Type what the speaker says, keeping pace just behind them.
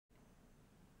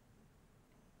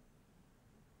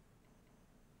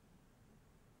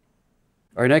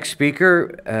Our next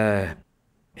speaker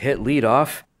hit lead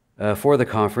off for the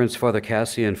conference, Father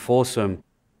Cassian Folsom,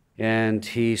 and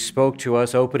he spoke to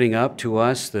us, opening up to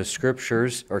us the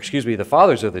scriptures, the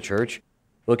fathers of the church,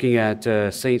 looking at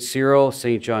St. Cyril,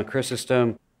 St. John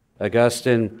Chrysostom,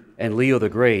 Augustine, and Leo the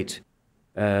Great,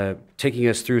 taking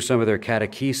us through some of their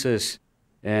catechesis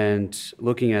and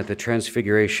looking at the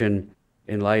Transfiguration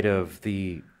in light of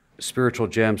the spiritual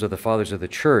gems of the fathers of the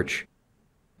church.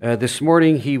 This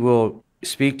morning he will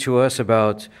speak to us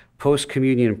about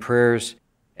post-communion prayers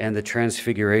and the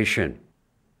Transfiguration.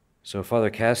 So Father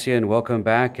Cassian, welcome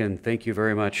back, and thank you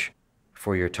very much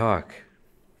for your talk.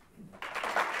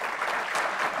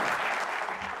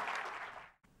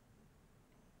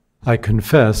 I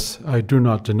confess, I do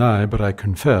not deny, but I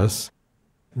confess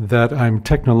that I'm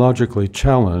technologically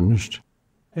challenged,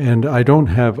 and I don't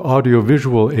have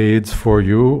audiovisual aids for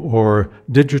you or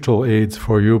digital aids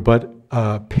for you, but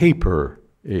paper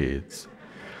aids.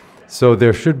 So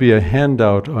there should be a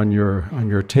handout on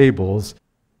your tables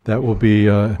that will be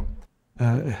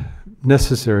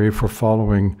necessary for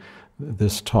following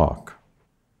this talk.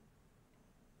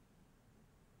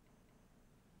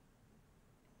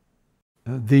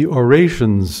 The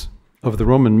orations of the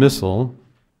Roman Missal,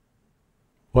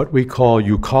 what we call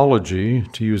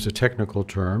euchology, to use a technical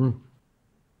term,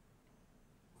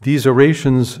 these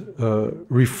orations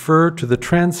refer to the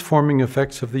transforming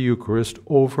effects of the Eucharist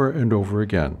over and over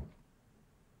again.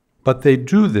 But they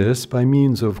do this by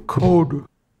means of code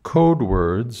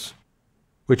words,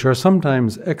 which are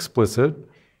sometimes explicit,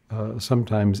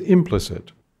 sometimes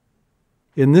implicit.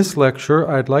 In this lecture,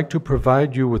 I'd like to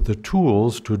provide you with the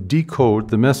tools to decode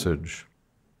the message.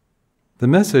 The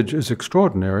message is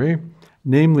extraordinary,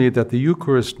 namely that the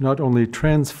Eucharist not only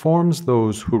transforms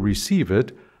those who receive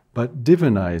it, but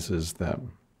divinizes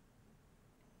them.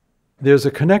 There's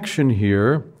a connection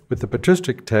here with the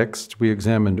patristic text we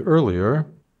examined earlier,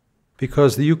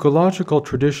 because the euchological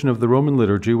tradition of the Roman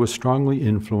liturgy was strongly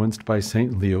influenced by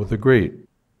St. Leo the Great.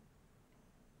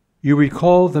 You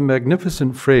recall the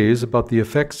magnificent phrase about the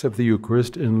effects of the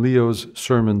Eucharist in Leo's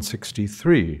Sermon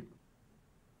 63,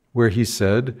 where he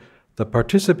said, "The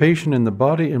participation in the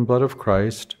body and blood of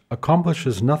Christ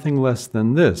accomplishes nothing less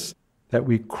than this, that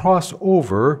we cross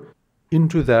over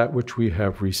into that which we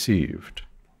have received."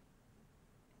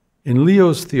 In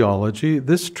Leo's theology,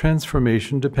 this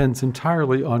transformation depends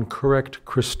entirely on correct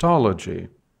Christology,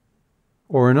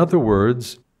 or in other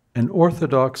words, an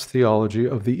orthodox theology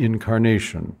of the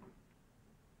Incarnation.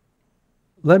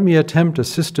 Let me attempt a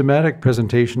systematic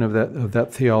presentation of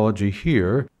that theology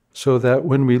here, so that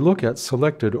when we look at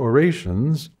selected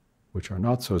orations, which are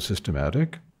not so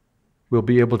systematic, we'll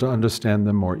be able to understand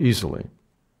them more easily.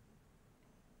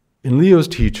 In Leo's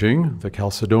teaching, the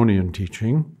Chalcedonian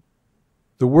teaching,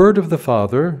 the Word of the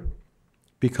Father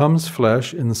becomes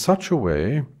flesh in such a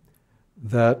way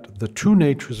that the two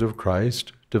natures of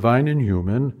Christ, divine and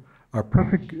human, are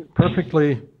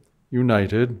perfectly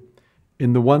united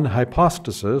in the one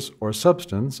hypostasis or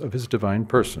substance of his divine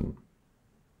person.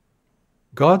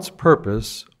 God's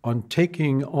purpose on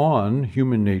taking on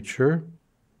human nature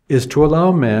is to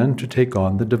allow man to take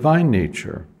on the divine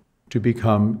nature, to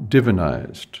become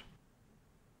divinized.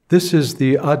 This is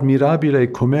the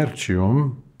admirabile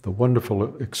commercium, the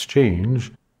wonderful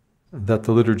exchange that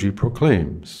the liturgy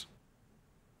proclaims.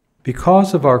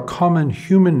 Because of our common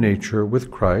human nature with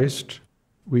Christ,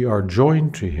 we are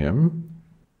joined to him,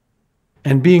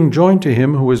 and being joined to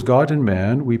him who is God and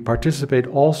man, we participate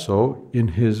also in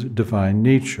his divine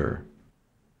nature.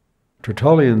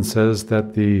 Tertullian says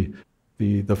that the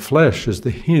flesh is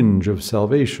the hinge of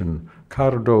salvation,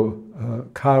 caro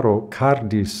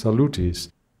cardis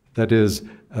salutis. That is,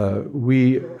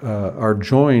 we are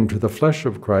joined to the flesh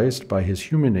of Christ by his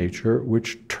human nature,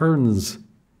 which turns,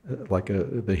 like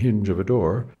the hinge of a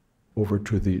door, over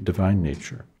to the divine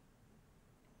nature.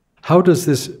 How does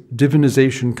this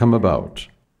divinization come about?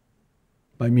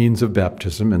 By means of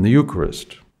baptism and the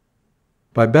Eucharist.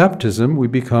 By baptism, we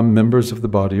become members of the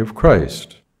body of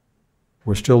Christ.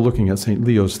 We're still looking at St.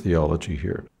 Leo's theology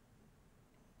here.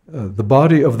 The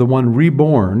body of the one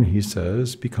reborn, he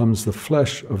says, becomes the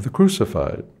flesh of the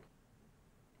crucified.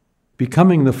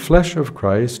 Becoming the flesh of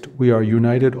Christ, we are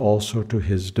united also to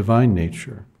his divine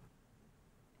nature.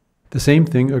 The same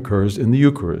thing occurs in the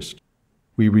Eucharist.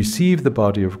 We receive the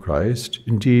body of Christ,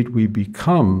 indeed we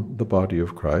become the body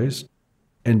of Christ,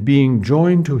 and being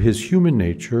joined to his human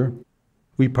nature,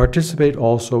 we participate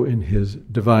also in his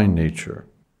divine nature.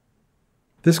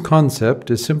 This concept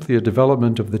is simply a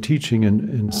development of the teaching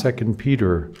in 2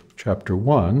 Peter chapter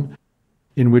 1,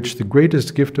 in which the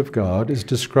greatest gift of God is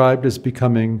described as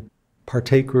becoming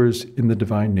partakers in the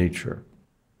divine nature.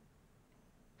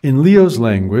 In Leo's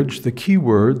language, the key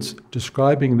words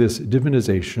describing this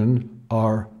divinization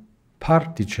are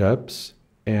particeps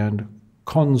and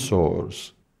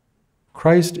consors.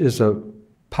 Christ is a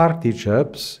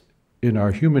particeps in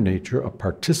our human nature, a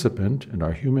participant in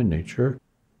our human nature,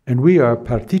 and we are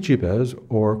participes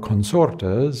or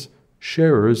consortes,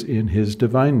 sharers in his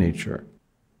divine nature.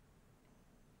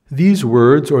 These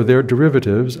words or their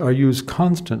derivatives are used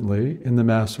constantly in the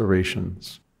Mass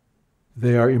orations.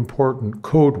 They are important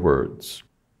code words.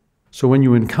 So when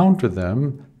you encounter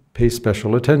them, pay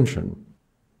special attention.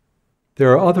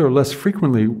 There are other less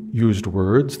frequently used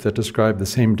words that describe the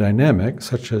same dynamic,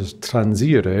 such as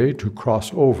transire, to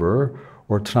cross over,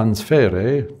 or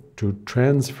transfere, to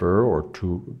transfer or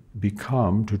to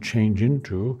become, to change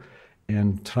into,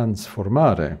 and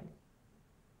transformare.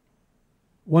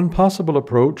 One possible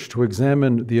approach to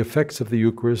examine the effects of the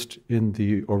Eucharist in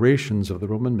the orations of the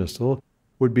Roman Missal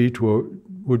would be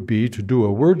to do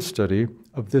a word study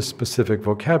of this specific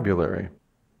vocabulary.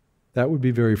 That would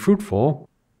be very fruitful,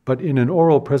 but in an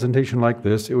oral presentation like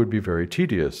this, it would be very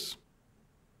tedious.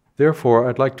 Therefore,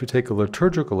 I'd like to take a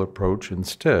liturgical approach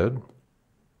instead,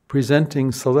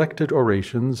 presenting selected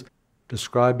orations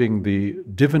describing the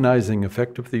divinizing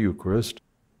effect of the Eucharist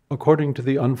according to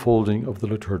the unfolding of the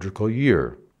liturgical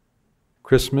year: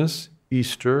 Christmas,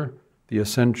 Easter, the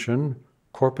Ascension,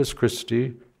 Corpus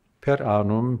Christi, per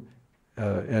annum,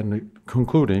 and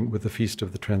concluding with the Feast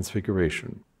of the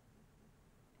Transfiguration.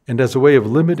 And as a way of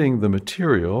limiting the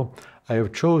material, I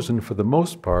have chosen, for the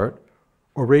most part,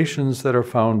 orations that are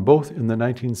found both in the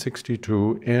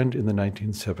 1962 and in the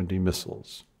 1970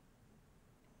 missals.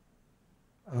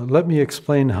 Let me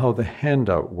explain how the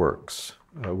handout works,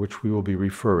 which we will be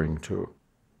referring to.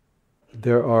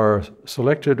 There are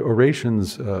selected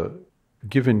orations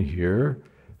given here.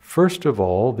 First of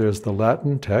all, there's the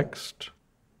Latin text.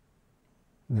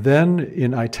 Then,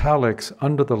 in italics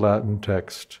under the Latin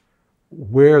text,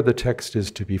 where the text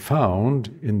is to be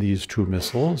found in these two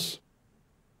missals,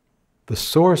 the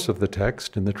source of the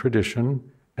text in the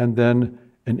tradition, and then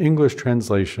an English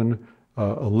translation,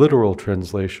 a literal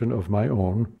translation of my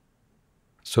own,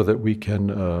 so that we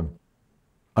can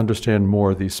understand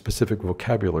more the specific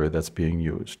vocabulary that's being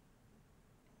used.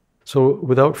 So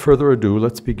without further ado,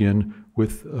 let's begin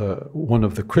with one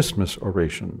of the Christmas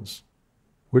orations,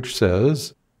 which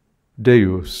says,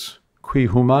 Deus, qui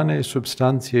humanae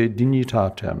substantiae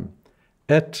dignitatem,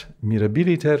 et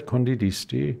mirabiliter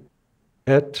condidisti,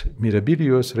 et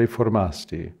mirabilius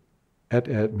reformasti,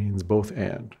 et means both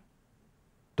and.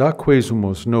 Da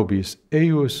quesumus nobis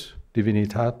eius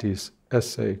divinitatis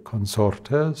esse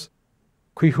consortes,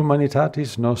 qui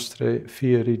humanitatis nostre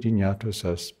fieri dignatus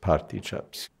est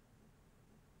particeps.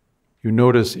 You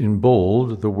notice in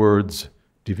bold the words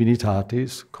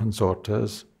divinitatis,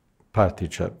 consortes,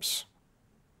 particeps.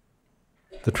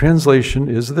 The translation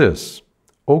is this: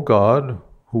 O God,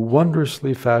 who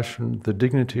wondrously fashioned the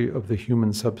dignity of the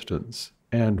human substance,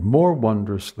 and more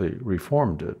wondrously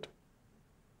reformed it,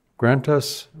 grant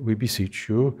us, we beseech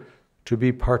you, to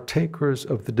be partakers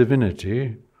of the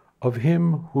divinity of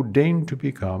him who deigned to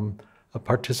become a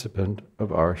participant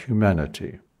of our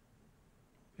humanity.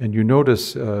 And you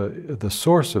notice the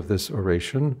source of this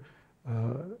oration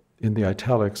in the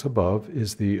italics above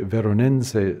is the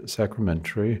Veronense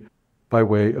sacramentary by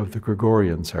way of the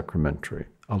Gregorian sacramentary.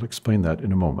 I'll explain that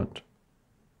in a moment.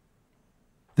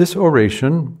 This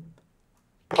oration,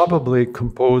 probably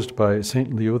composed by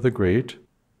St. Leo the Great,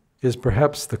 is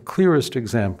perhaps the clearest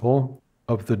example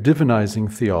of the divinizing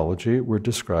theology we're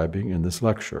describing in this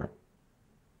lecture.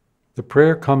 The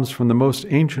prayer comes from the most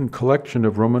ancient collection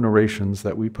of Roman orations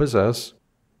that we possess,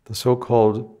 the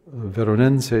so-called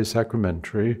Veronense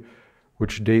sacramentary,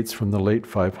 which dates from the late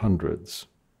 500s.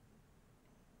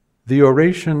 The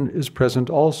oration is present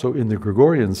also in the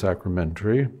Gregorian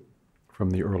sacramentary from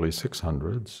the early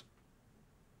 600s,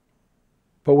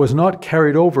 but was not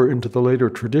carried over into the later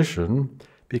tradition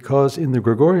because in the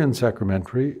Gregorian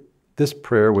sacramentary, this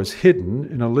prayer was hidden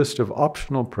in a list of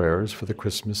optional prayers for the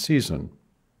Christmas season.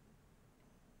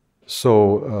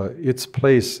 So its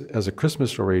place as a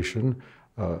Christmas oration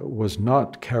was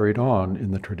not carried on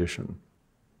in the tradition.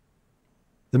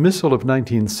 The Missal of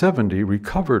 1970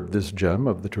 recovered this gem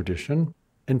of the tradition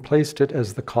and placed it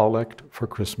as the collect for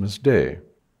Christmas Day.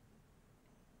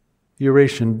 The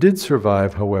oration did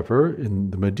survive, however,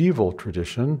 in the medieval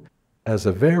tradition as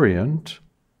a variant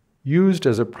used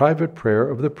as a private prayer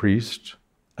of the priest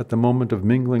at the moment of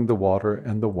mingling the water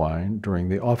and the wine during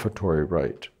the offertory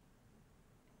rite.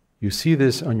 You see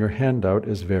this on your handout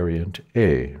as variant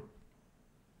A.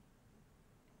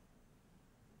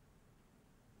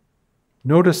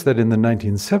 Notice that in the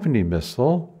 1970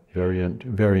 Missal,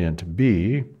 variant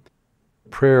B,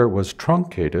 prayer was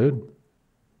truncated,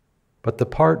 but the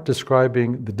part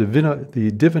describing the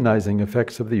divinizing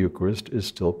effects of the Eucharist is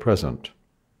still present.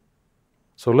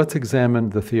 So let's examine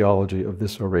the theology of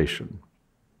this oration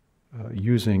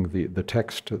using the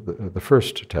text, the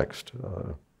first text,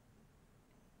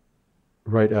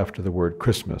 right after the word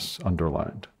Christmas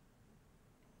underlined.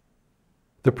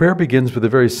 The prayer begins with a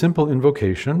very simple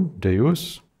invocation,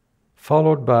 Deus,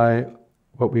 followed by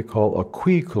what we call a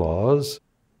qui clause,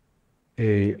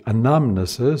 a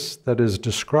anamnesis that is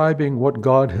describing what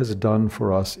God has done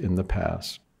for us in the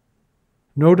past.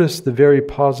 Notice the very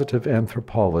positive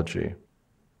anthropology.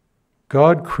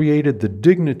 God created the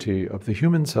dignity of the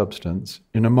human substance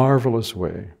in a marvelous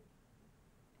way,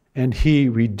 and He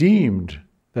redeemed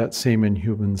that same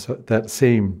human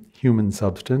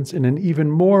substance in an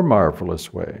even more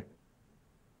marvelous way.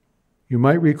 You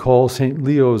might recall St.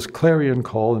 Leo's clarion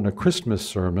call in a Christmas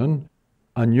sermon,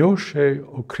 Agnosce,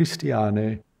 o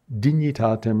Christiane,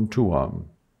 dignitatem tuam.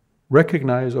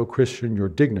 Recognize, O Christian, your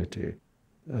dignity.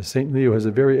 St. Leo has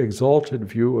a very exalted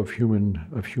view of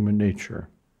human nature.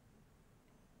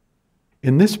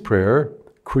 In this prayer,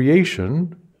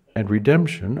 creation and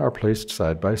redemption are placed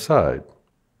side by side.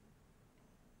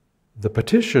 The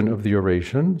petition of the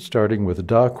oration, starting with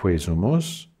Da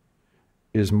quesumus,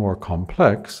 is more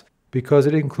complex because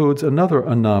it includes another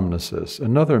anamnesis,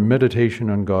 another meditation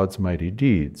on God's mighty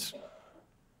deeds.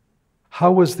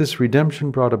 How was this redemption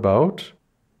brought about?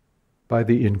 By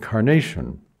the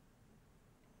incarnation.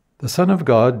 The Son of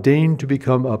God deigned to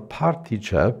become a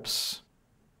particeps.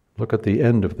 Look at the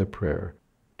end of the prayer.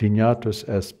 Dignatus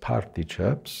est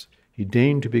particeps. He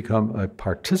deigned to become a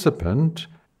participant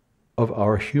of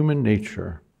our human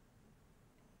nature.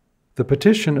 The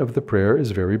petition of the prayer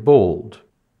is very bold.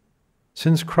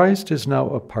 Since Christ is now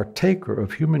a partaker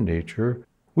of human nature,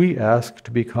 we ask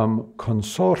to become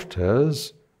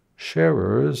consortes,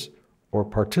 sharers, or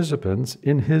participants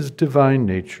in His divine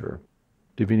nature.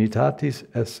 Divinitatis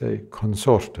esse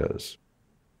consortes.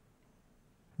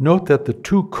 Note that the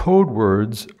two code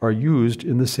words are used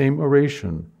in the same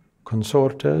oration,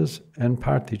 consortes and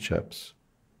particeps.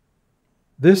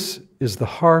 This is the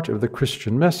heart of the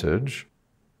Christian message,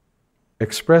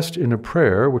 expressed in a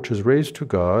prayer which is raised to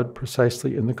God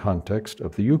precisely in the context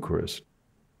of the Eucharist.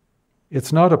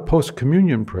 It's not a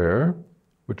post-communion prayer,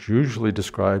 which usually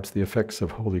describes the effects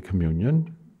of Holy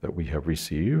Communion that we have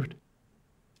received.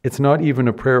 It's not even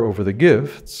a prayer over the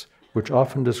gifts, which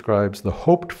often describes the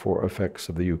hoped-for effects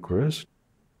of the Eucharist,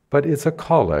 but it's a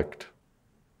collect,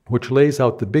 which lays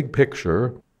out the big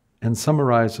picture and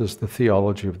summarizes the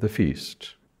theology of the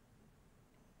feast.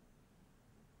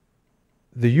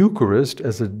 The Eucharist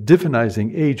as a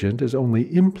divinizing agent is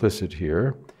only implicit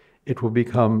here. It will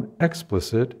become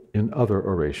explicit in other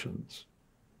orations.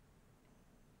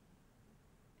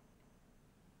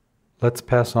 Let's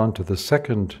pass on to the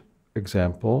second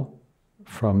example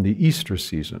from the Easter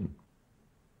season.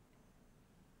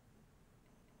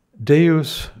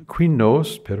 Deus, qui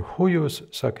nos per huius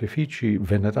sacrifici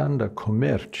veneranda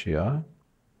commercia,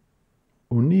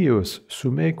 unius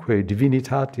sumeque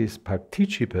divinitatis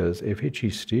participes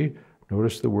efficisti,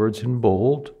 notice the words in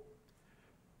bold,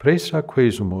 presa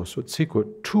quesumus ut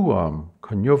sicut tuam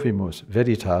coniovimus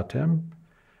veritatem,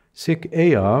 sic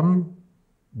eam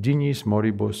dignis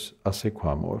moribus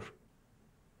assequamur.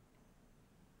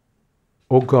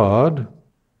 O God,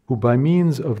 who by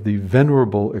means of the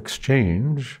venerable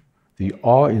exchange, the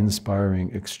awe-inspiring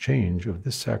exchange of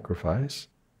this sacrifice,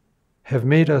 have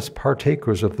made us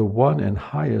partakers of the one and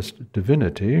highest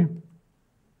divinity,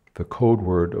 the code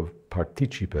word of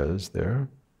participes there,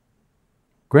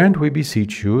 grant, we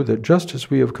beseech you, that just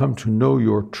as we have come to know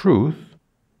your truth,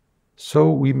 so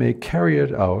we may carry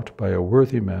it out by a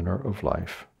worthy manner of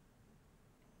life.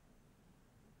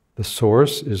 The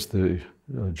source is the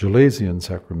Gelasian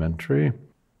sacramentary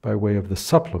by way of the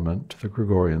supplement to the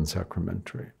Gregorian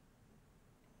sacramentary.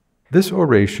 This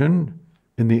oration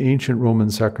in the ancient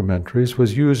Roman sacramentaries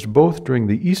was used both during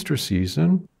the Easter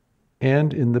season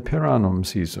and in the Peranum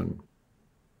season.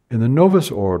 In the Novus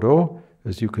Ordo,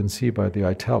 as you can see by the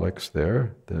italics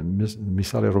there, the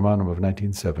Missale Romanum of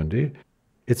 1970,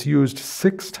 it's used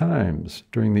 6 times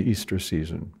during the Easter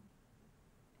season.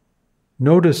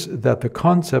 Notice that the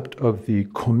concept of the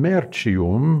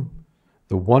commercium,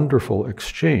 the wonderful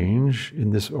exchange in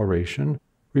this oration,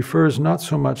 refers not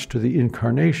so much to the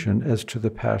incarnation as to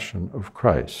the passion of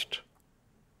Christ.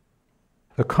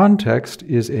 The context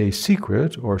is a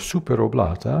secret or super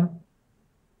oblata,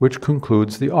 which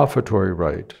concludes the offertory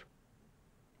rite.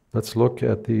 Let's look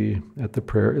at the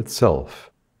prayer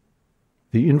itself.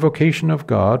 The invocation of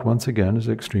God, once again, is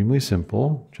extremely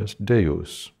simple, just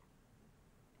Deus.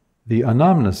 The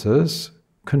anamnesis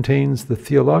contains the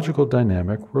theological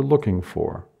dynamic we're looking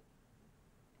for.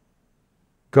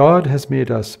 God has made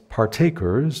us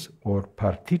partakers, or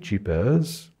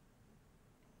participes,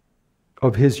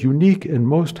 of his unique and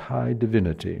most high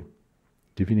divinity,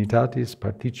 divinitatis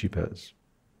participes.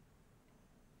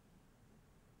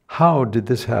 How did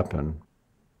this happen?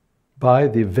 By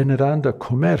the veneranda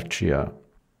commercia,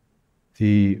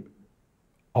 the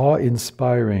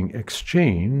awe-inspiring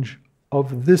exchange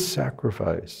of this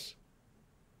sacrifice.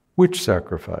 Which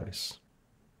sacrifice?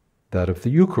 That of the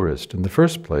Eucharist, in the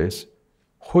first place,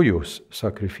 huius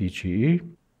sacrificii,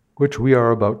 which we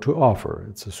are about to offer.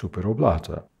 It's a super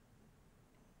oblata.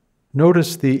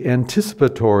 Notice the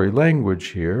anticipatory language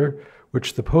here,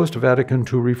 which the post-Vatican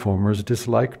II reformers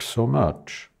disliked so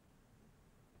much.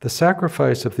 The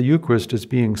sacrifice of the Eucharist is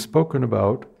being spoken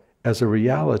about as a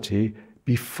reality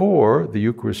before the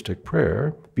Eucharistic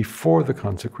prayer, before the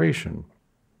consecration.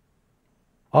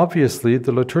 Obviously,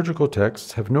 the liturgical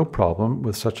texts have no problem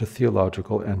with such a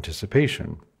theological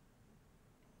anticipation.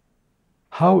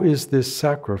 How is this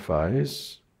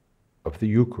sacrifice of the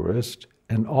Eucharist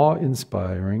an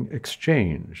awe-inspiring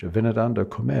exchange, a veneranda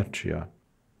commercia?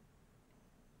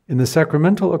 In the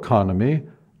sacramental economy,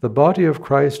 the body of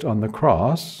Christ on the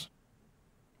cross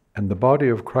and the body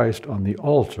of Christ on the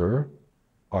altar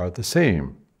are the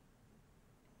same.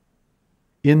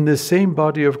 In this same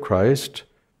body of Christ,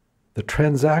 the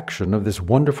transaction of this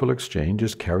wonderful exchange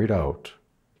is carried out.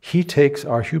 He takes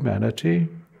our humanity,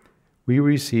 we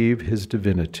receive his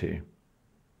divinity.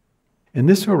 In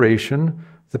this oration,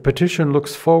 the petition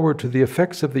looks forward to the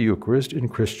effects of the Eucharist in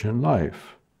Christian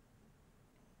life.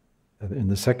 In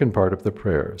the second part of the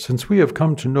prayer, since we have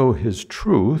come to know his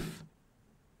truth,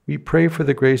 we pray for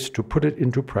the grace to put it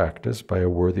into practice by a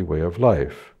worthy way of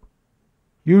life.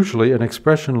 Usually, an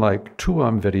expression like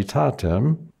tuam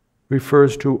veritatem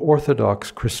refers to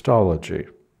Orthodox Christology.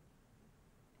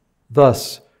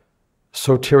 Thus,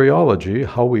 soteriology,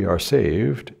 how we are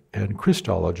saved, and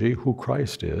Christology, who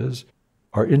Christ is,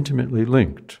 are intimately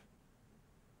linked.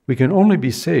 We can only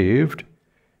be saved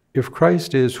if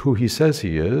Christ is who he says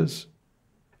he is,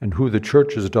 and who the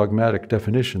Church's dogmatic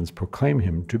definitions proclaim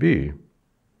him to be.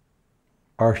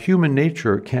 Our human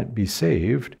nature can't be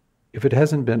saved if it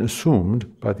hasn't been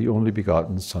assumed by the only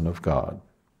begotten Son of God.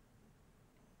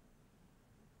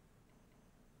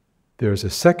 There's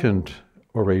a second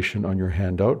oration on your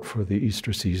handout for the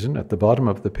Easter season at the bottom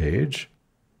of the page,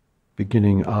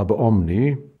 beginning ab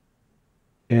omni,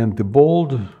 and the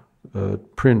bold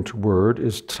print word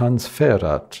is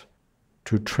transferat,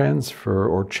 to transfer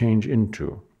or change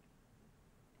into.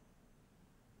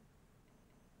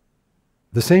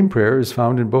 The same prayer is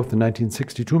found in both the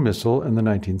 1962 Missal and the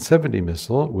 1970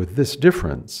 Missal, with this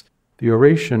difference. The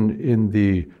oration in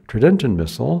the Tridentan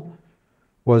Missal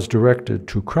was directed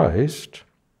to Christ,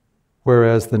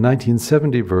 whereas the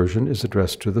 1970 version is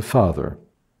addressed to the Father.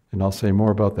 And I'll say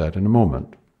more about that in a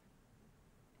moment.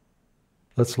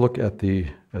 Let's look at the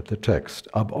text.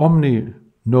 Ab omni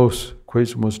nos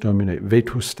quesumus Domine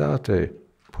vetustate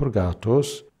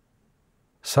purgatos,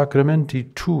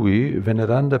 sacramenti tui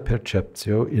veneranda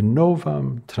perceptio in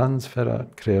novam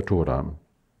transferat creaturam.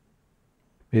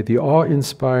 May the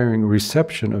awe-inspiring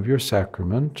reception of your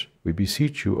sacrament, we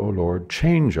beseech you, O Lord,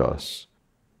 change us,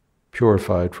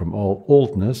 purified from all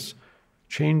oldness,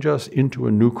 change us into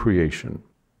a new creation.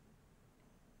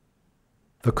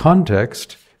 The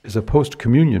context is a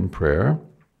post-communion prayer,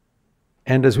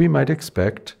 and as we might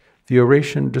expect, the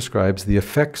oration describes the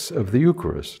effects of the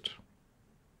Eucharist.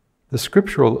 The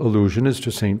scriptural allusion is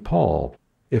to St. Paul.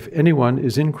 If anyone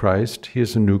is in Christ, he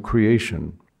is a new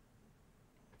creation.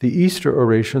 The Easter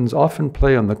orations often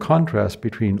play on the contrast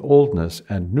between oldness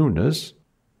and newness,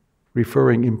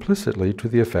 referring implicitly to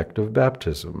the effect of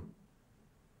baptism.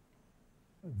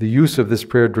 The use of this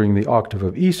prayer during the octave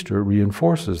of Easter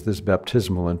reinforces this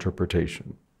baptismal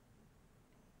interpretation.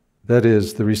 That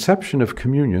is, the reception of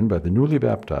communion by the newly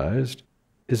baptized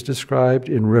is described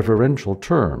in reverential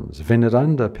terms,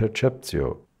 veneranda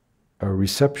perceptio, a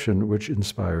reception which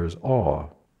inspires awe.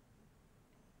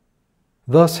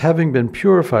 Thus, having been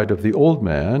purified of the old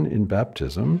man in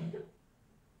baptism,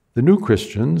 the new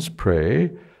Christians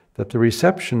pray that the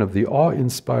reception of the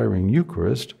awe-inspiring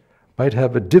Eucharist might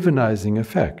have a divinizing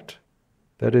effect,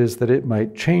 that is, that it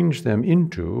might change them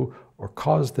into or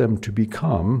cause them to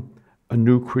become a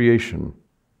new creation.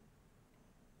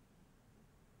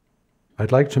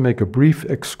 I'd like to make a brief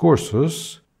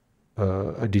excursus,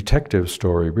 a detective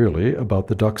story really, about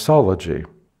the doxology.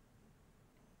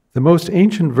 The most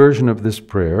ancient version of this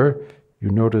prayer You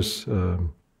notice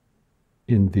in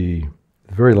the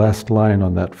very last line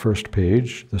on that first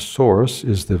page, the source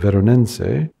is the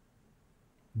Veronense.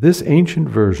 This ancient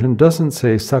version doesn't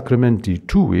say sacramenti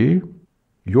tui,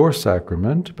 your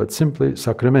sacrament, but simply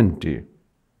sacramenti.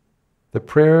 The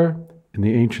prayer in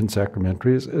the ancient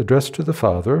sacramentary is addressed to the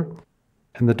Father,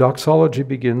 and the doxology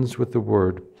begins with the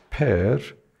word per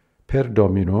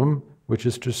Dominum, which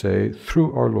is to say,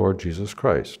 through our Lord Jesus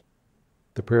Christ.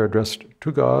 The prayer addressed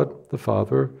to God, the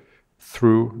Father,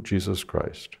 through Jesus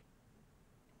Christ.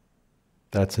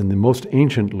 That's in the most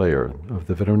ancient layer of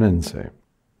the Veronense.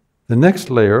 The next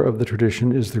layer of the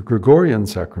tradition is the Gregorian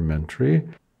sacramentary,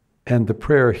 and the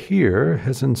prayer here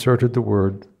has inserted the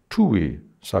word tui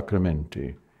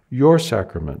sacramenti, your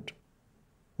sacrament,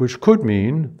 which could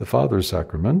mean the Father's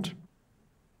sacrament,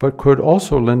 but could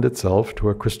also lend itself to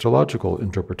a Christological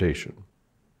interpretation.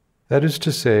 That is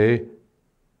to say,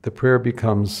 the prayer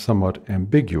becomes somewhat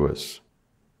ambiguous.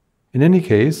 In any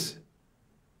case,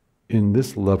 in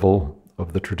this level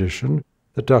of the tradition,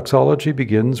 the doxology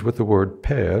begins with the word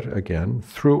per, again,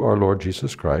 through our Lord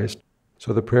Jesus Christ,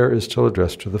 so the prayer is still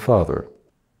addressed to the Father.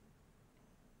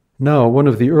 Now, one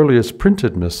of the earliest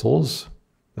printed missals,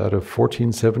 that of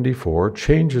 1474,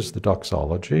 changes the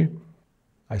doxology,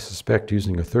 I suspect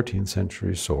using a 13th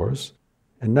century source,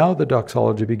 and now the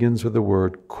doxology begins with the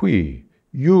word qui,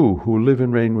 you who live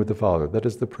and reign with the Father. That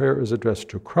is, the prayer is addressed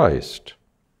to Christ.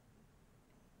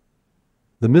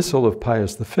 The Missal of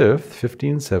Pius V,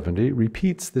 1570,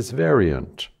 repeats this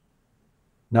variant.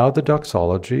 Now the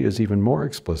doxology is even more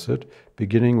explicit,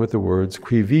 beginning with the words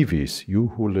qui vivis, you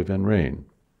who live and reign.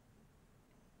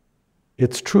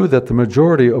 It's true that the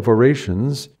majority of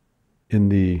orations in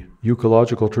the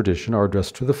euchological tradition are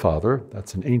addressed to the Father.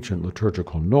 That's an ancient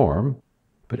liturgical norm.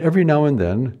 But every now and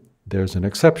then, there's an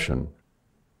exception.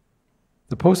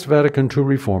 The post-Vatican II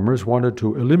reformers wanted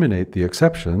to eliminate the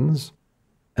exceptions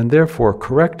and therefore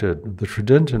corrected the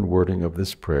Tridentan wording of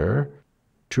this prayer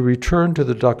to return to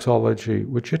the doxology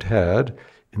which it had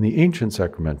in the ancient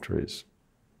sacramentaries.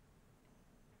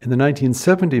 In the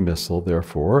 1970 Missal,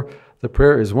 therefore, the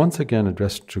prayer is once again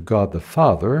addressed to God the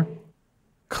Father,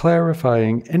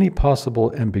 clarifying any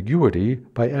possible ambiguity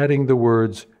by adding the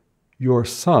words, your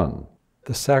Son,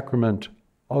 the sacrament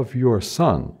of your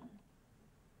Son.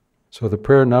 So the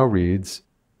prayer now reads,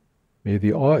 may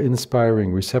the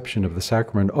awe-inspiring reception of the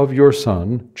sacrament of your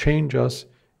Son change us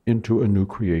into a new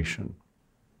creation.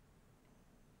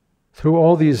 Through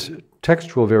all these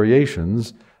textual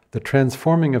variations, the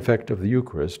transforming effect of the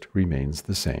Eucharist remains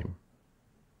the same.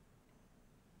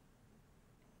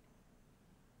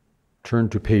 Turn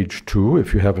to page 2,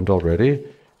 if you haven't already,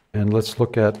 and let's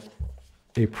look at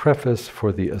a preface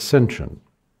for the Ascension.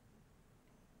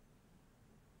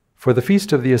 For the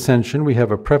Feast of the Ascension, we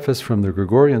have a preface from the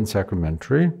Gregorian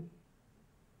Sacramentary,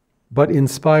 but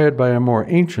inspired by a more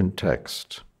ancient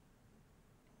text,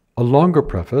 a longer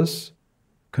preface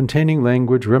containing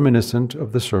language reminiscent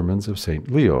of the sermons of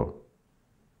St. Leo.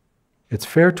 It's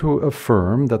fair to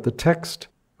affirm that the text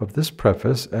of this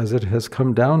preface, as it has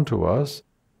come down to us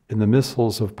in the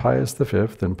missals of Pius V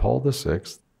and Paul VI,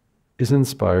 is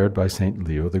inspired by St.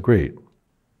 Leo the Great.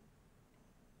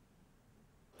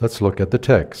 Let's look at the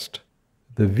text.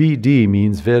 The VD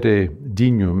means vere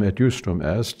dignum et justum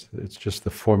est. It's just the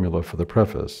formula for the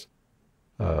preface.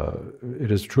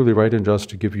 It is truly right and just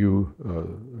to give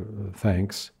you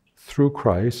thanks through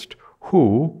Christ,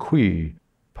 who, qui,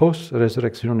 post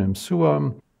resurrectionem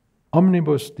suam,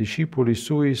 omnibus discipuli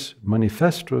suis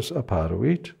manifestus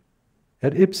apparuit,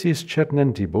 et ipsis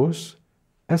cernentibus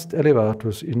est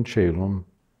elevatus in caelum,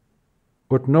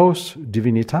 ut nos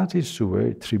divinitatis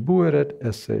suae tribueret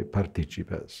esse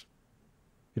participes.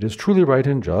 It is truly right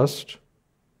and just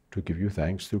to give you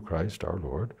thanks through Christ our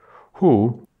Lord,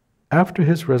 who, after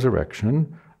his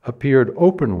resurrection, appeared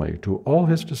openly to all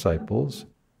his disciples,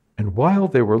 and while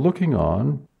they were looking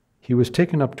on, he was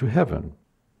taken up to heaven.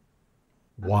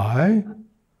 Why?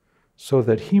 So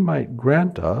that he might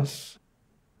grant us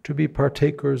to be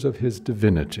partakers of his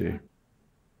divinity.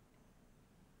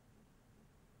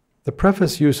 The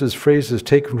preface uses phrases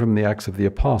taken from the Acts of the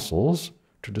Apostles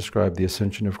to describe the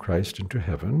ascension of Christ into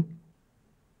heaven.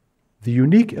 The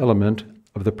unique element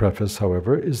of the preface,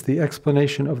 however, is the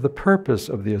explanation of the purpose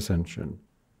of the ascension.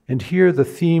 And here the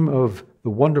theme of the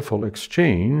wonderful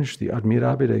exchange, the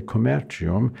admirabile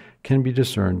commercium, can be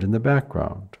discerned in the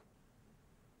background.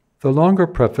 The longer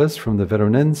preface from the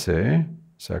Veronense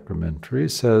sacramentary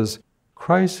says,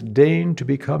 Christ deigned to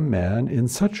become man in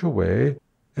such a way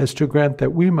as to grant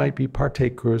that we might be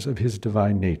partakers of his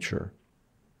divine nature.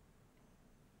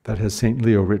 That has St.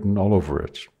 Leo written all over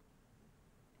it.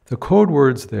 The code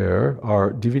words there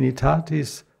are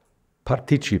divinitatis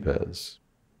participes.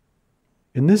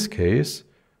 In this case,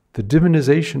 the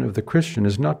divinization of the Christian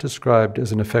is not described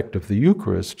as an effect of the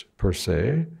Eucharist per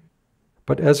se,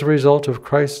 but as a result of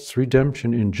Christ's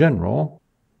redemption in general,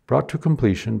 brought to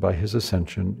completion by his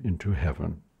ascension into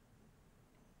heaven.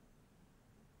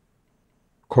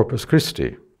 Corpus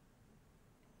Christi.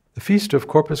 The feast of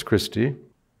Corpus Christi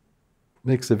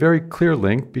makes a very clear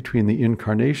link between the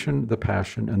Incarnation, the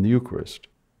Passion, and the Eucharist.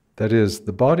 That is,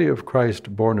 the body of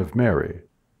Christ born of Mary,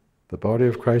 the body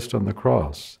of Christ on the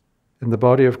cross, and the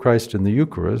body of Christ in the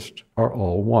Eucharist are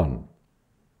all one.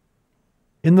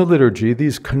 In the liturgy,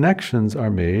 these connections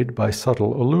are made by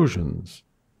subtle allusions.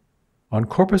 On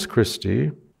Corpus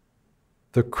Christi,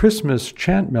 the Christmas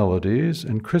chant melodies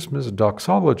and Christmas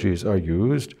doxologies are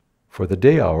used for the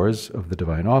day hours of the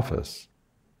divine office.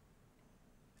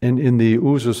 And in the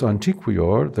Usus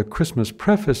Antiquior, the Christmas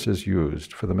preface is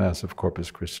used for the Mass of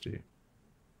Corpus Christi.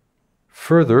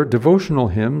 Further, devotional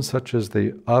hymns such as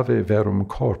the Ave Verum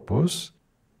Corpus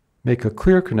make a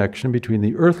clear connection between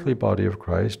the earthly body of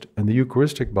Christ and the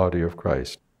Eucharistic body of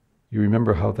Christ. You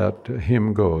remember how that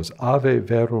hymn goes, Ave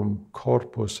Verum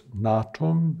Corpus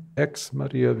Natum ex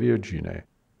Maria Virgine.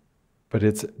 But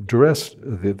it's addressed,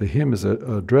 the hymn is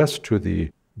addressed to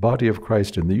the body of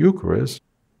Christ in the Eucharist,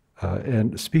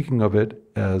 and speaking of it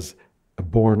as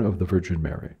born of the Virgin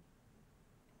Mary.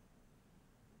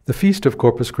 The Feast of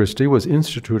Corpus Christi was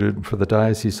instituted for the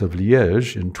Diocese of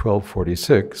Liège in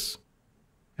 1246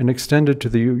 and extended to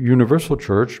the Universal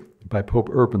Church by Pope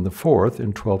Urban IV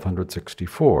in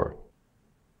 1264.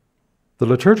 The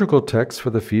liturgical texts for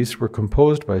the feast were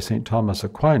composed by St. Thomas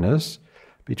Aquinas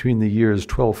between the years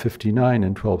 1259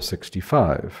 and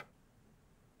 1265.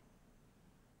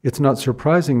 It's not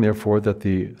surprising, therefore, that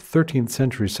the 13th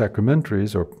century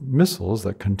sacramentaries or missals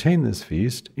that contain this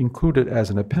feast include it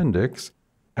as an appendix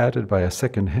added by a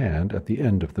second hand at the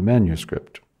end of the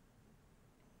manuscript.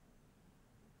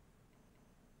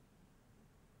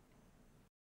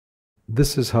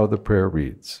 This is how the prayer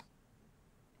reads.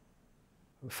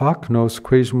 Fac nos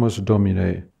quesumus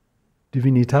Domine,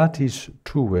 divinitatis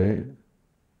Tuae,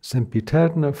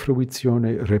 sempiterna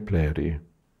fruitione repleri,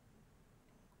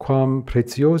 quam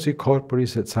preciosi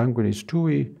corporis et sanguinis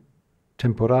Tui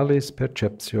temporalis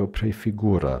perceptio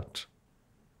prefigurat.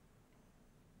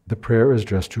 The prayer is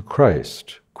addressed to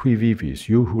Christ, qui vivis,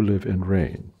 you who live and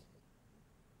reign.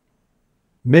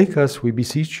 Make us, we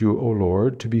beseech you, O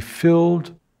Lord, to be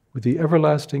filled with the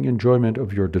everlasting enjoyment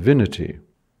of your divinity,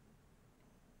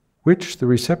 which the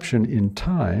reception in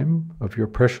time of your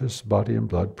precious body and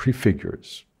blood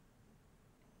prefigures.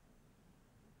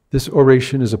 This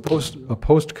oration is a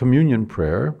post-communion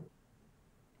prayer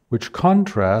which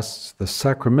contrasts the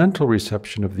sacramental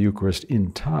reception of the Eucharist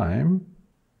in time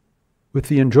with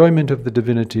the enjoyment of the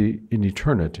divinity in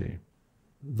eternity.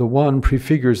 The one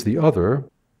prefigures the other,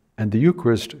 and the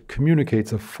Eucharist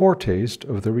communicates a foretaste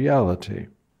of the reality.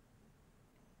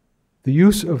 The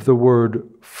use of the word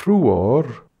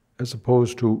fruor as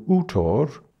opposed to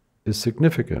utor is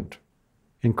significant.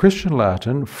 In Christian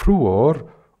Latin, fruor,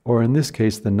 or in this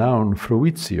case the noun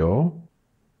fruitio,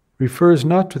 refers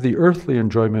not to the earthly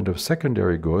enjoyment of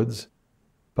secondary goods,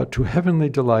 but to heavenly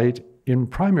delight in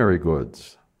primary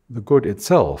goods, the good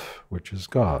itself, which is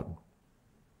God.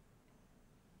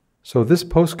 So this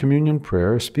post-communion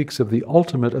prayer speaks of the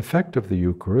ultimate effect of the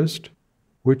Eucharist,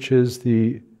 which is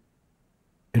the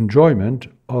enjoyment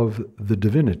of the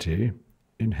divinity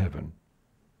in heaven.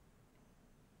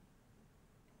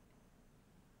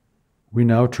 We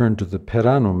now turn to the per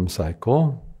annum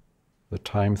cycle, the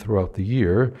time throughout the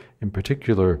year, in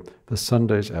particular the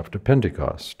Sundays after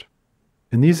Pentecost.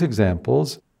 In these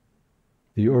examples,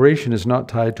 the oration is not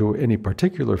tied to any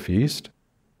particular feast,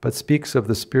 but speaks of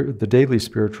the daily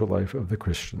spiritual life of the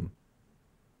Christian.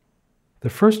 The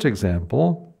first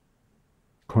example,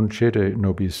 Concede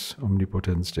nobis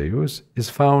omnipotens Deus, is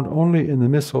found only in the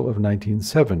Missal of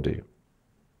 1970.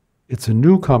 It's a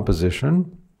new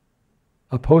composition,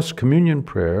 a post-communion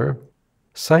prayer,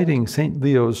 citing St.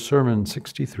 Leo's Sermon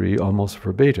 63 almost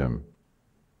verbatim.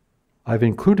 I've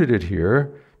included it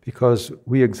here because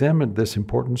we examined this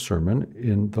important sermon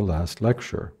in the last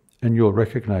lecture, and you'll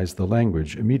recognize the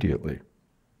language immediately.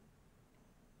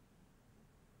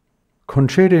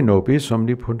 Concede nobis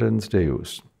omnipotens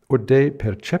Deus, ut de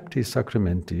percepti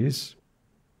sacramentis,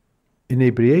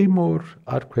 inebriemur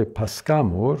atque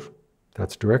pascamur,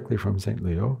 that's directly from St.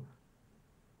 Leo,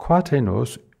 quate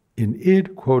nos in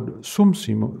id quod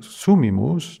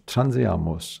sumimus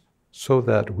transeamus, so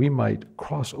that we might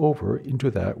cross over into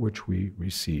that which we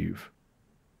receive.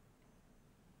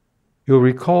 You'll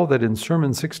recall that in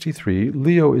Sermon 63,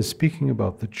 Leo is speaking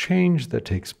about the change that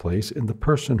takes place in the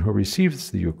person who receives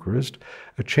the Eucharist,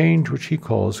 a change which he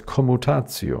calls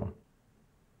commutatio.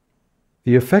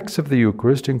 The effects of the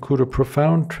Eucharist include a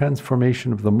profound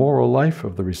transformation of the moral life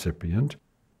of the recipient,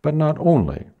 but not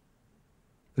only.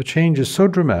 The change is so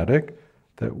dramatic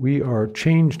that we are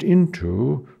changed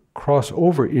into, cross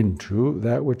over into,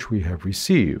 that which we have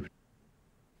received.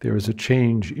 There is a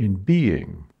change in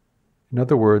being. In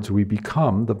other words, we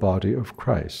become the body of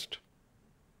Christ.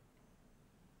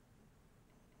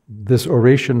 This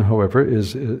oration, however,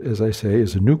 is, as I say,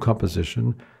 is a new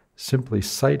composition, simply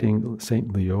citing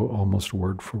St. Leo almost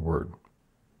word for word.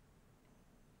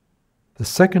 The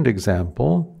second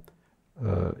example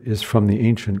is from the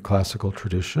ancient classical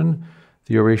tradition.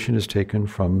 The oration is taken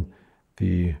from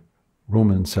the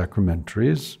Roman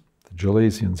sacramentaries, the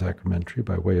Gelasian sacramentary,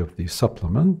 by way of the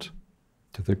supplement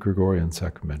to the Gregorian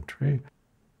sacramentary.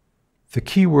 The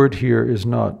key word here is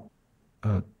not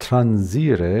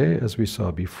transire, as we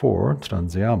saw before,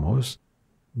 transiamos,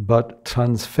 but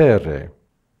transfere,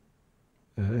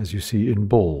 as you see in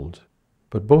bold.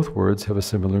 But both words have a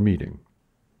similar meaning.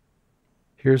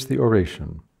 Here's the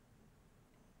oration.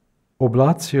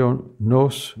 Oblatio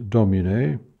nos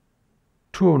Domine,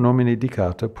 tuo nomine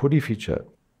dicata purificet,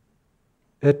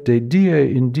 et de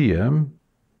die in diem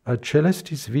ad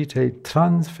celestis vitae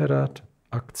transferat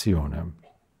actionem.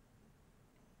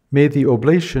 May the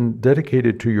oblation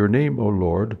dedicated to your name, O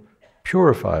Lord,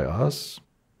 purify us,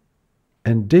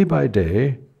 and day by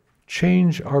day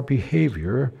change our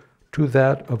behavior to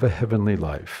that of a heavenly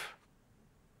life.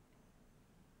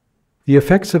 The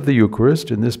effects of the Eucharist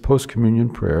in this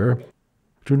post-communion prayer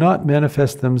do not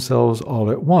manifest themselves all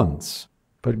at once,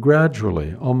 but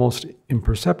gradually, almost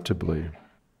imperceptibly.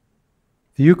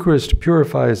 The Eucharist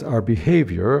purifies our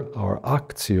behavior, our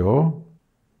actio,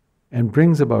 and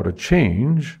brings about a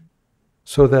change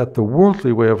so that the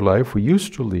worldly way of life we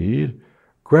used to lead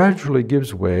gradually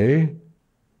gives way,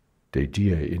 de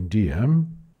die in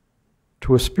diem,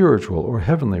 to a spiritual or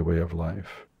heavenly way of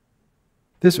life.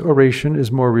 This oration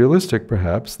is more realistic,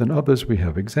 perhaps, than others we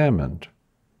have examined.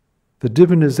 The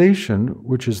divinization,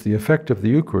 which is the effect of the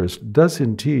Eucharist, does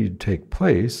indeed take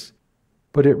place,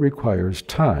 but it requires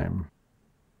time.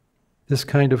 This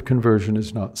kind of conversion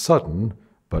is not sudden,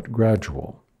 but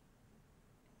gradual.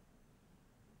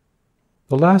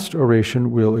 The last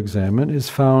oration we'll examine is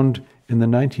found in the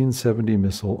 1970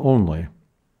 Missal only.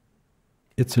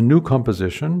 It's a new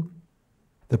composition,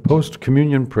 the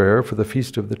post-communion prayer for the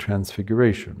Feast of the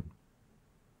Transfiguration.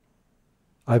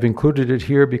 I've included it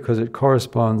here because it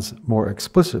corresponds more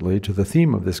explicitly to the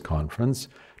theme of this conference,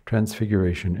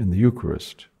 Transfiguration in the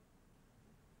Eucharist.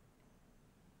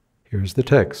 Here's the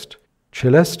text.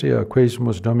 Celestia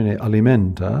quesumus Domine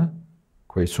alimenta,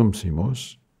 quae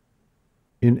sumsimus,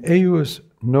 in eius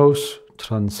nos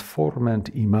transformant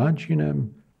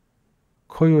imaginem,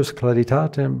 coius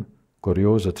claritatem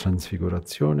gloriosa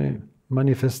transfiguratione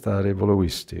manifestare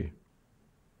voluisti.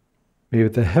 May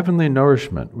the heavenly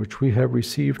nourishment which we have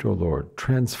received, O Lord,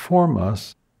 transform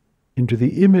us into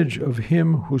the image of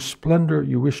him whose splendor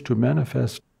you wish to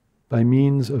manifest by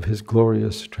means of his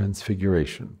glorious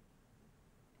transfiguration.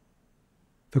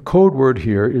 The code word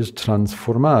here is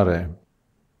transformare,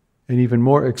 an even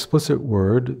more explicit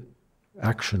word,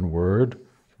 action word,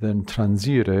 than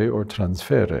transire or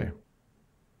transfere.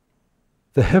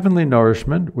 The heavenly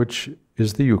nourishment, which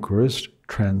is the Eucharist,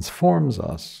 transforms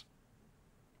us.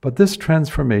 But this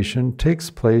transformation takes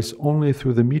place only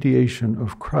through the mediation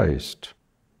of Christ.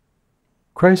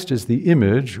 Christ is the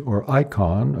image or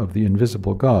icon of the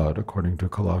invisible God, according to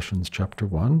Colossians chapter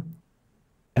 1,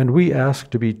 and we ask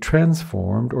to be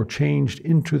transformed or changed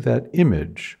into that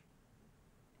image.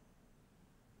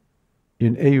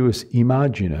 In eius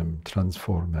imaginem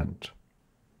transforment.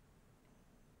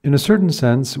 In a certain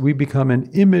sense, we become an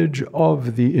image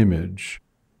of the image.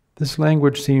 This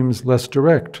language seems less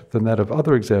direct than that of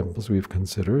other examples we've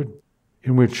considered,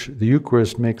 in which the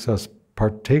Eucharist makes us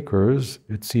partakers,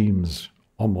 it seems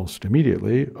almost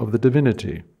immediately, of the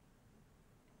divinity.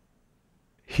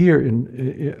 Here,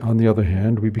 on the other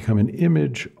hand, we become an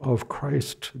image of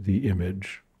Christ, the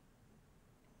image.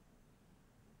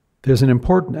 There's an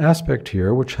important aspect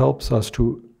here which helps us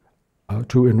to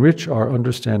enrich our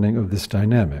understanding of this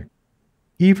dynamic.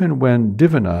 Even when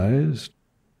divinized,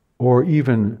 or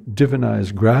even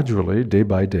divinized gradually, day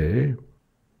by day,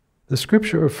 the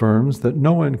Scripture affirms that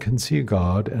no one can see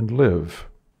God and live.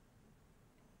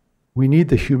 We need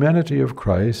the humanity of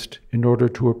Christ in order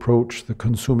to approach the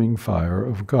consuming fire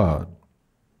of God.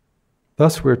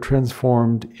 Thus we're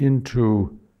transformed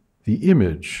into the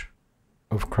image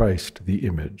of Christ, the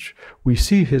image. We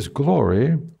see his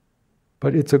glory,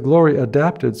 but it's a glory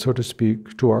adapted, so to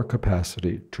speak, to our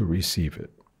capacity to receive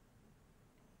it.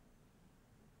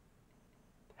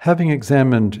 Having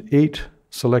examined 8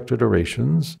 selected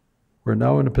orations, we're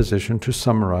now in a position to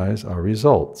summarize our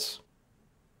results.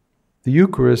 The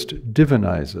Eucharist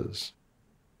divinizes.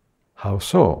 How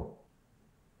so?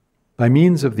 By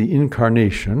means of the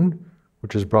Incarnation,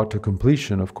 which is brought to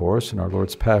completion, of course, in our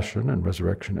Lord's Passion and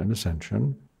Resurrection and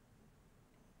Ascension,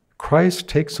 Christ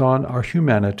takes on our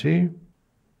humanity,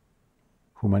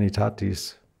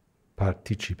 humanitatis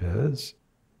participes.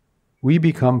 We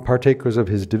become partakers of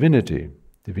his divinity,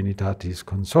 divinitatis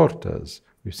consortes.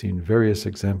 We've seen various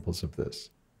examples of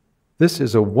this. This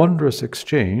is a wondrous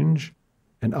exchange,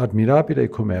 an admirabile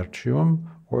commercium,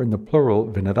 or in the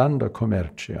plural, veneranda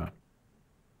commercia.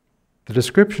 The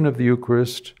description of the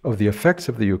Eucharist, of the effects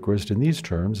of the Eucharist in these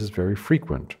terms is very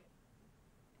frequent.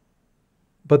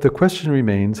 But the question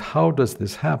remains, how does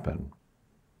this happen?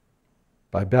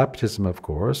 By baptism, of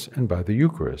course, and by the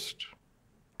Eucharist.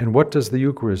 And what does the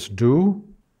Eucharist do?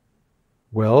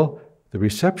 Well, the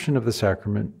reception of the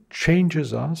sacrament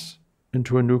changes us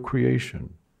into a new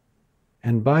creation.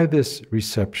 And by this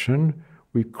reception,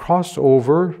 we cross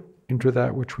over into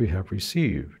that which we have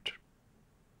received.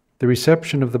 The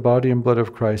reception of the body and blood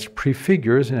of Christ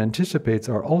prefigures and anticipates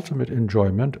our ultimate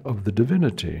enjoyment of the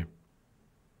divinity.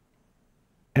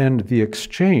 And the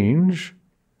exchange,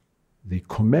 the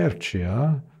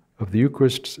commercia of the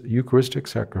Eucharistic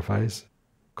sacrifice,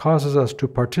 causes us to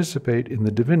participate in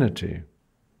the divinity.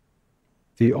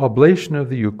 The oblation of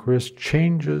the Eucharist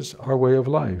changes our way of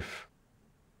life.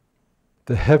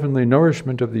 The heavenly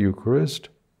nourishment of the Eucharist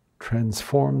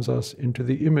transforms us into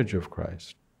the image of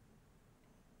Christ.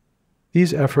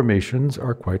 These affirmations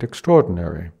are quite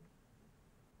extraordinary.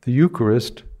 The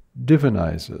Eucharist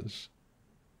divinizes.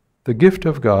 The gift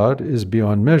of God is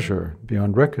beyond measure,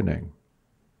 beyond reckoning.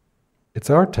 It's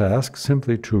our task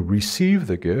simply to receive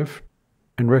the gift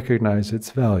and recognize its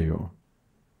value.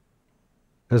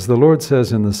 As the Lord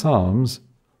says in the Psalms,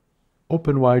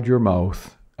 "Open wide your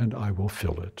mouth, and I will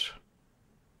fill it."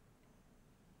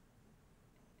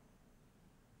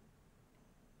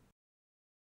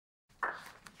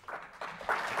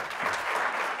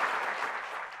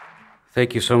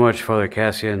 Thank you so much, Father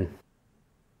Cassian.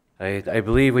 I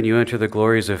believe when you enter the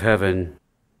glories of heaven,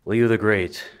 Leo the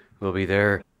Great will be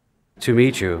there to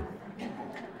meet you.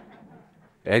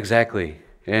 Exactly.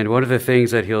 And one of the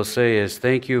things that he'll say is,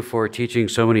 thank you for teaching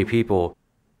so many people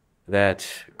that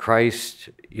Christ,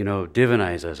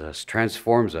 divinizes us,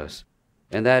 transforms us.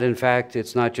 And that, in fact,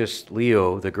 it's not just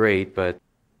Leo the Great, but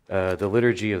the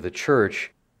liturgy of the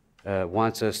Church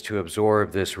wants us to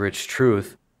absorb this rich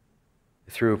truth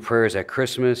through prayers at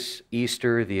Christmas,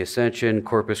 Easter, the Ascension,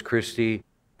 Corpus Christi,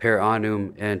 Per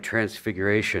Annum, and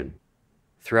Transfiguration.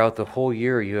 Throughout the whole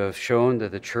year, you have shown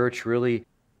that the Church really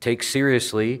takes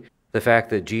seriously the fact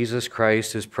that Jesus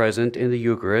Christ is present in the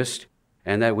Eucharist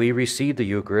and that we receive the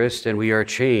Eucharist and we are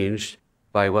changed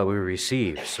by what we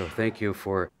receive. So thank you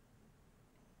for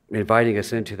inviting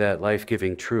us into that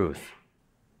life-giving truth.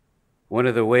 One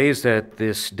of the ways that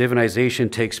this divinization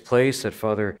takes place that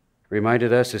Father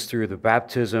reminded us is through the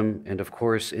baptism and, of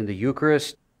course, in the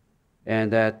Eucharist,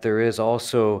 and that there is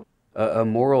also a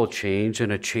moral change and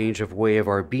a change of way of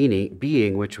our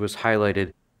being, which was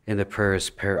highlighted in the prayers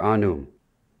Per Annum.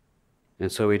 And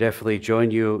so we definitely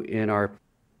join you in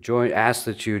ask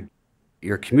that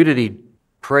your community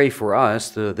pray for us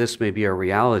that this may be a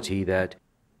reality, that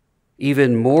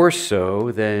even more so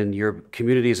than your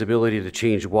community's ability to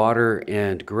change water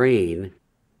and grain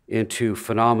into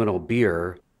phenomenal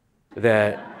beer,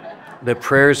 that the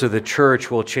prayers of the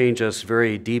Church will change us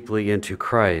very deeply into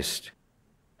Christ.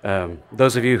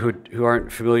 Those of you who aren't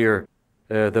familiar,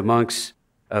 the monks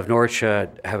of Norcia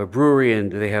have a brewery,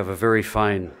 and they have a very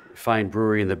fine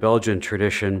brewery in the Belgian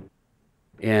tradition.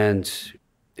 And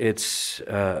it's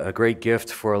a great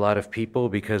gift for a lot of people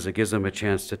because it gives them a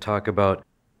chance to talk about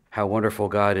how wonderful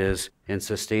God is in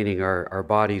sustaining our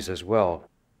bodies as well,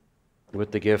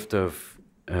 with the gift of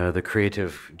the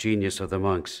creative genius of the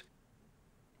monks.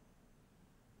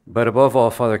 But above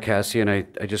all, Father Cassian, I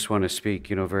just want to speak,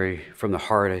 very from the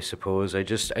heart, I suppose. I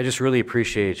just really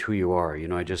appreciate who you are.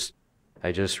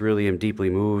 I just really am deeply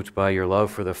moved by your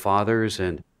love for the Fathers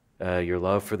and your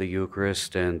love for the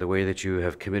Eucharist and the way that you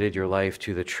have committed your life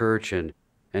to the Church and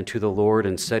to the Lord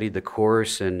and studied the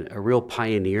course, and a real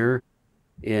pioneer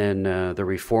in the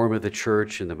reform of the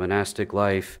Church and the monastic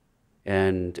life,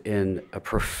 and in a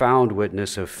profound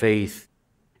witness of faith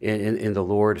in the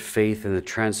Lord, faith in the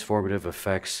transformative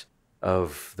effects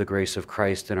of the grace of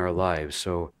Christ in our lives.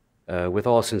 So with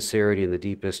all sincerity and the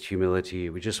deepest humility,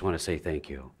 we just want to say thank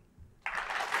you.